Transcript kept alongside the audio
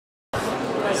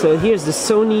So here's the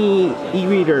Sony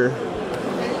E-reader,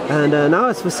 and now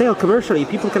it's for sale commercially.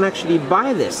 People can actually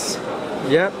buy this.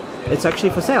 Yep. It's actually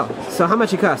for sale. So how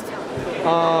much it cost?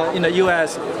 In the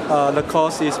US, the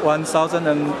cost is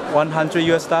 $1,100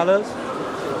 US.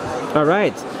 All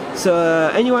right. So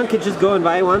anyone could just go and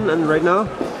buy one, and right now.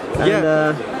 And,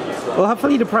 yeah. Well,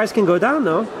 hopefully the price can go down,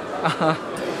 no?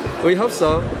 We hope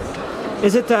so.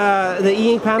 Is it the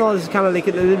E Ink panel is kind of like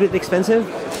a little bit expensive?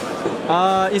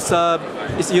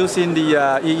 It's using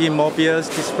the E Ink Mobius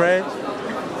display.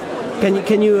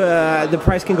 Can you the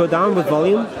price can go down with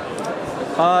volume?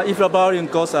 If the volume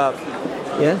goes up,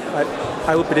 yeah,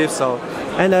 I would believe so.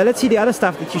 And let's see the other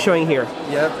stuff that you're showing here.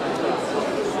 Yep.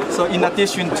 So in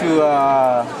addition to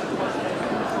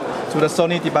the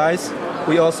Sony device,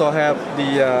 we also have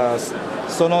the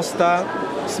Solostar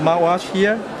smartwatch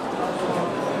here.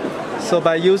 So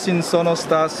by using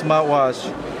Solostar smartwatch,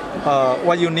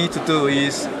 what you need to do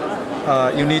is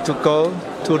you need to go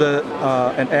to the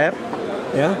an app,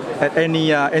 yeah, at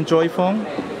any Android phone,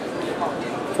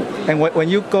 and when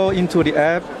you go into the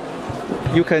app,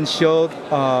 you can show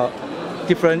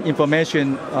different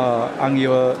information on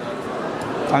your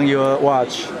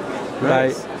watch,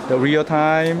 nice. Like the real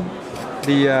time,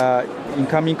 the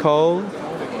incoming call,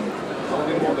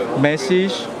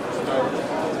 message,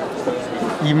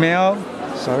 email,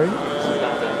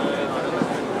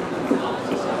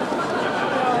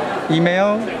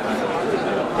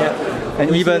 yeah,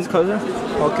 and even closer?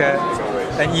 Okay,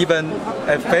 and even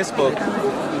at Facebook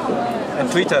and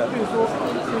Twitter.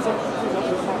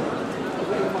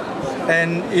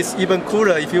 And it's even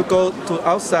cooler if you go to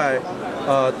outside,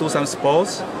 do some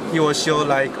sports. You will show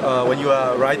like when you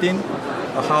are riding,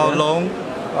 how long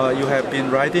you have been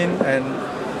riding, and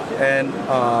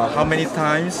how many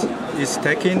times it's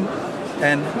taking,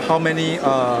 and how many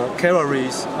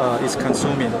calories it's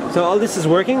consuming. So all this is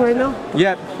working right now?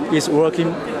 Yeah, it's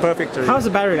working perfectly. How's the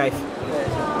battery life?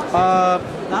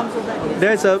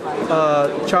 There's a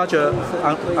charger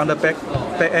on the back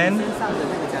end.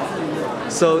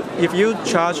 So if you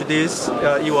charge this,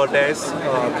 it will last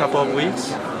a couple of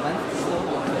weeks.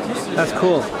 That's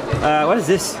cool. What is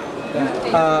this?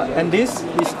 And this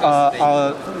is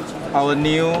our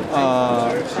new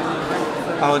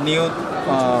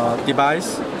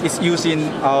device. It's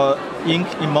using our ink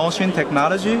emotion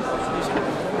technology.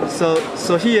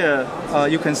 So here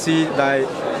you can see that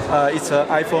it's an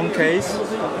iPhone case,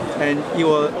 and it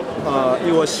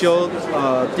will show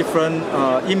different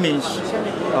image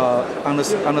on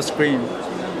the screen.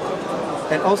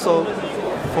 And also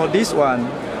for this one,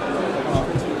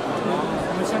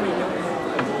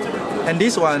 and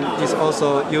this one is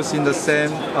also using the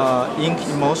same ink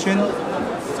emotion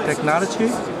technology.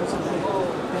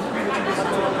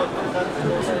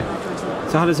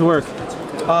 So how does it work?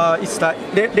 It's like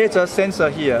there's a sensor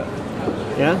here.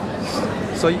 Yeah.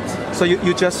 So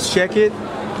you just check it,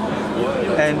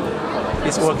 and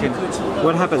it's working.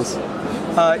 What happens?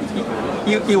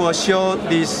 It will show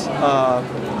this.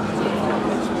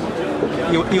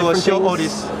 It will show all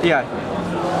this. Yeah.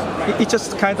 It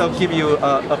just kind of give you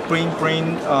a bring the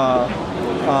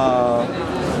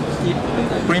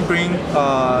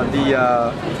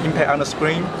impact on the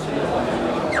screen.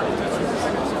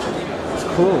 It's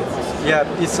cool. Yeah,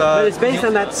 it's but it's based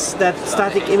on that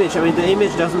static image. I mean, the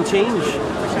image doesn't change.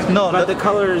 No, but the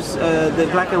colors, the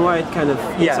black and white kind of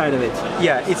inside of it.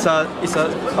 Yeah, it's a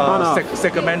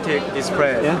segmented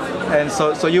display. Yeah. And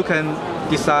so you can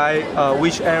decide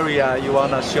which area you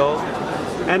wanna show.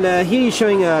 And here you're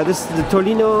showing this is the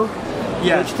Torino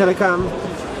Deutsche Telekom.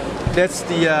 That's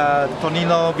the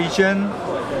Torino Vision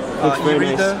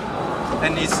E-reader, nice.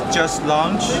 And it's just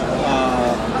launched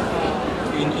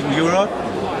in Europe,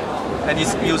 and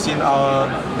it's using our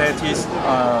latest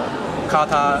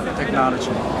Carta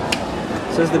technology.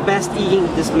 So it's the best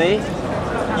e-ink display?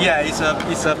 Yeah, it's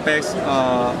a best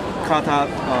Carta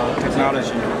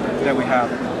technology that we have.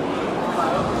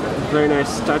 Very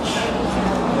nice touch.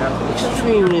 Yeah.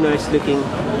 Extremely nice looking.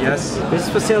 Yes. This is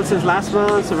for sale since last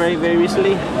month, so very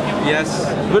recently. Yes.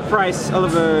 Good price all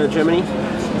over Germany.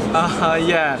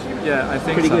 Yeah, I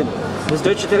think pretty so. good. There's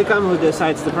Deutsche Telekom who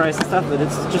decides the price and stuff, but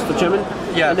it's just for German.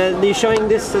 Yeah. And then you're showing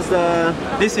this as the...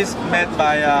 This is made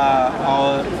by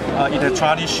our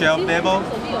electronic shelf label.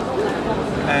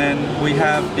 And we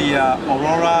have the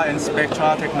Aurora and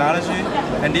Spectra technology.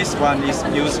 And this one is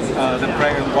used the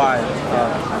black and white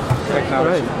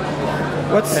technology. Right.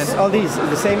 What's all these?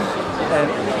 The same?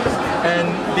 And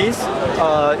this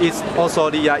is also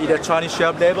the electronic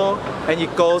shelf label, and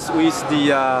it goes with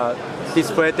the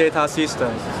display data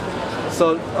system.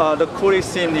 So the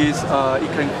coolest thing is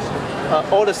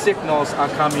all the signals are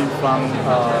coming from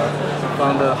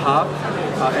the hub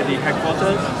at the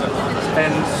headquarters,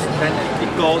 and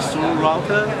it goes through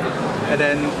router, and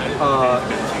then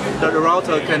the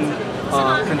router can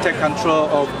take control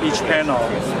of each panel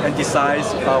and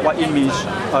decides what image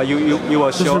you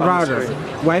will show on the screen.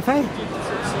 Wi-Fi?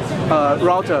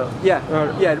 Router, yeah,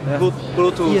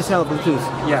 Bluetooth. ESL Bluetooth.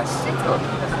 Yes.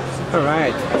 All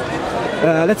right.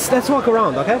 Let's walk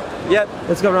around, okay? Yep.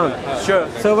 Let's go around. Sure.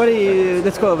 So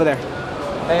let's go over there.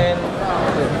 And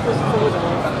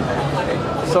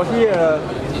so here,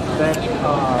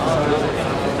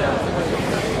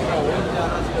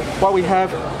 what we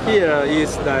have here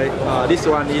is like this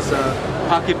one is a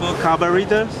pocketbook cover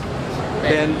reader,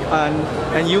 and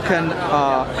you can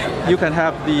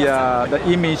have the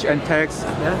image and text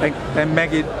and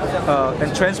make it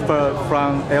and transfer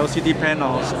from LCD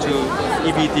panels to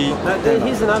EBD.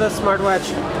 Here's another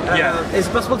smartwatch. Is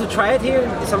it possible to try it here?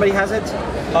 If somebody has it?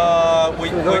 We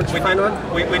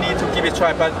need to give it a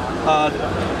try, but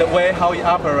the way how it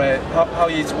operates, how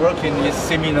it's working is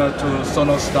similar to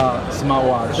Solostar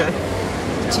smartwatch. Okay.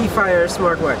 T-Fire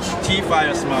smartwatch.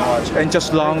 T-Fire smartwatch, and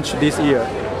just launched this year.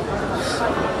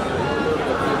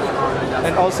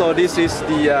 And also this is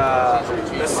the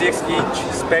 6-inch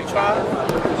Spectra,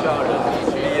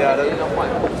 the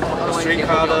 3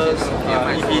 colors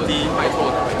EBD.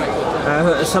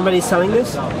 Somebody's selling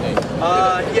this?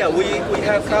 Yeah, we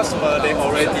have customers. They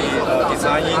already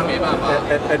designing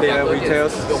at their retail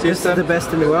system. This is the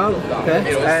best in the world.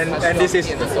 Okay. And this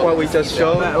is what we just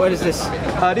showed. What is this?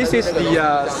 This is the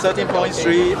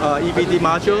 13.3 EBD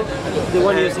module. The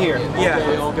one used here. Yeah,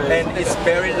 and it's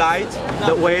very light.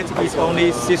 The weight is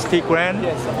only 60 grams,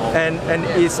 and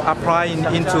it's applying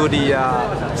into the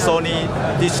Sony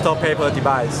digital paper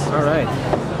device. All right.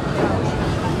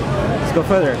 Let's go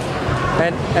further.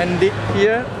 And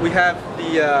here we have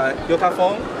the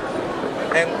Yotaphone,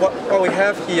 and what we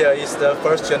have here is the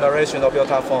first generation of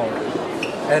Yotaphone,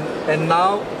 and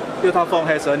now Yotaphone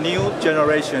has a new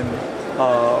generation,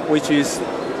 which is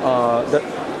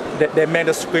they made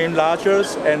the screen larger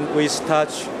and with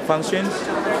touch functions.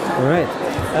 All right.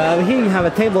 Here you have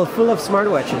a table full of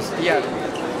smartwatches. Yeah,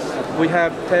 we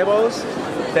have tables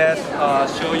that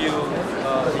show you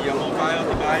the mobile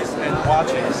device and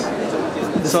watches.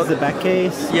 This is the back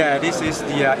case? Yeah, this is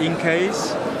the in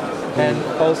case. And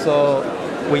also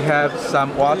we have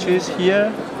some watches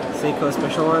here. Seiko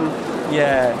special one?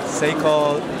 Yeah,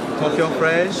 Seiko Tokyo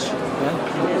Fresh.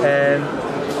 Yeah. And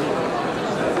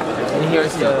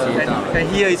here's and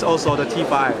here is also the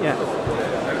T5. Yeah.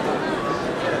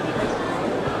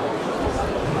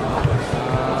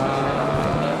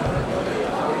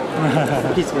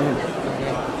 Please go ahead.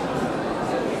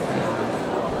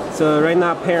 So right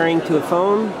now pairing to a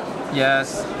phone?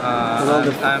 Yes,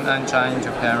 I'm trying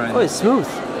to parent. Oh, it's smooth.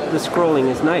 The scrolling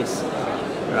is nice.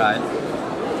 Right.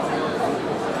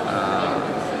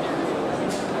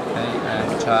 Okay,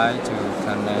 and try to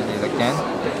connect it again.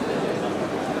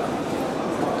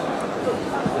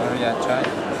 Yeah, try to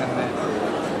connect.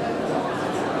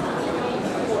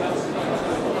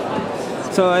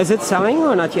 So is it selling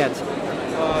or not yet?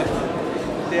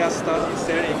 They are starting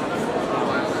selling.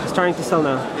 Starting to sell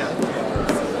now. Yeah.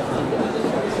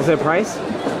 Is there a price?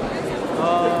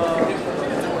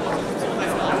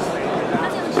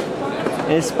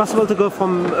 It's possible to go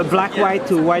from black white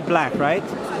to white black, right?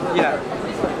 Yeah.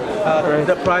 Right.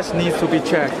 The price needs to be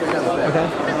checked. Okay.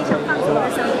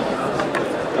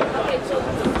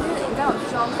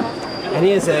 And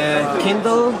here's a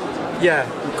Kindle. Yeah.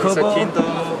 It's a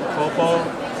Kindle, Kobo.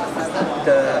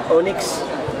 The Onyx.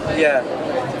 Yeah.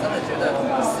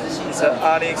 It's an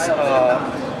Onyx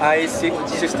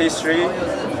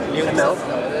i63 new milk.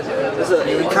 This is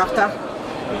a Ink Carta.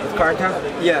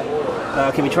 Yeah.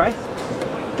 Can we try?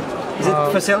 Is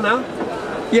it for sale now?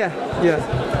 Yeah. Yeah.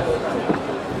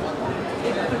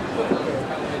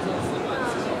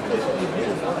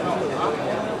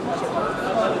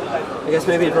 I guess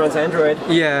maybe it runs Android.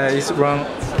 Yeah, it's wrong.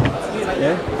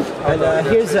 Yeah. And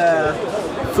here's a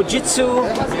Fujitsu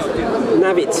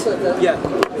Navit. Yeah.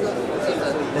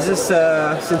 This is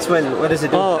since when? What does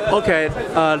it do? Oh, okay.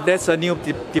 That's a new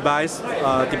device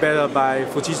developed by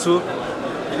Fujitsu,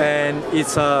 and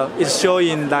it's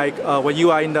showing like when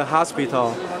you are in the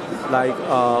hospital, like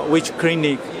which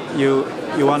clinic you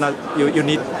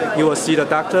will see the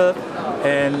doctor,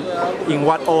 and in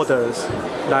what orders.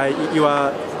 Like you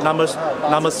are number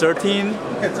 13,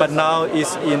 but now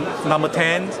it's in number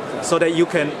 10, so that you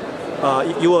can.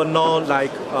 You will know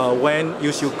like when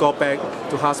you should go back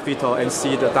to hospital and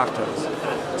see the doctors.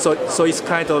 So it's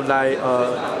kind of like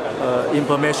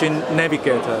information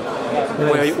navigator,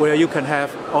 where you can have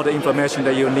all the information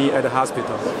that you need at the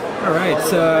hospital. All right,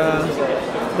 so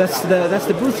that's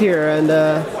the booth here, and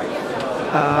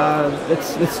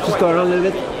let's just go around a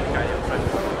little bit.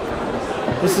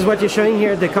 This is what you're showing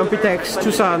here, the Computex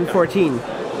 2014.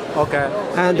 Okay.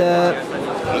 And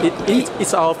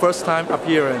it's our first time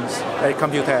appearance at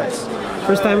Computex.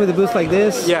 First time with a booth like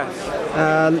this. Yes.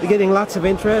 Getting lots of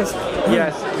interest.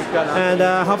 Yes. And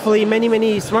hopefully many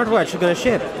smartwatches are going to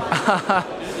ship.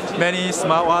 Many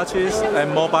smartwatches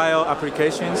and mobile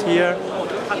applications here.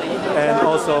 And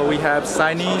also we have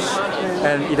signage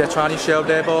and electronic shelf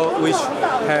label, which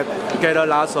have gathered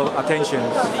lots of attention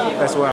as well.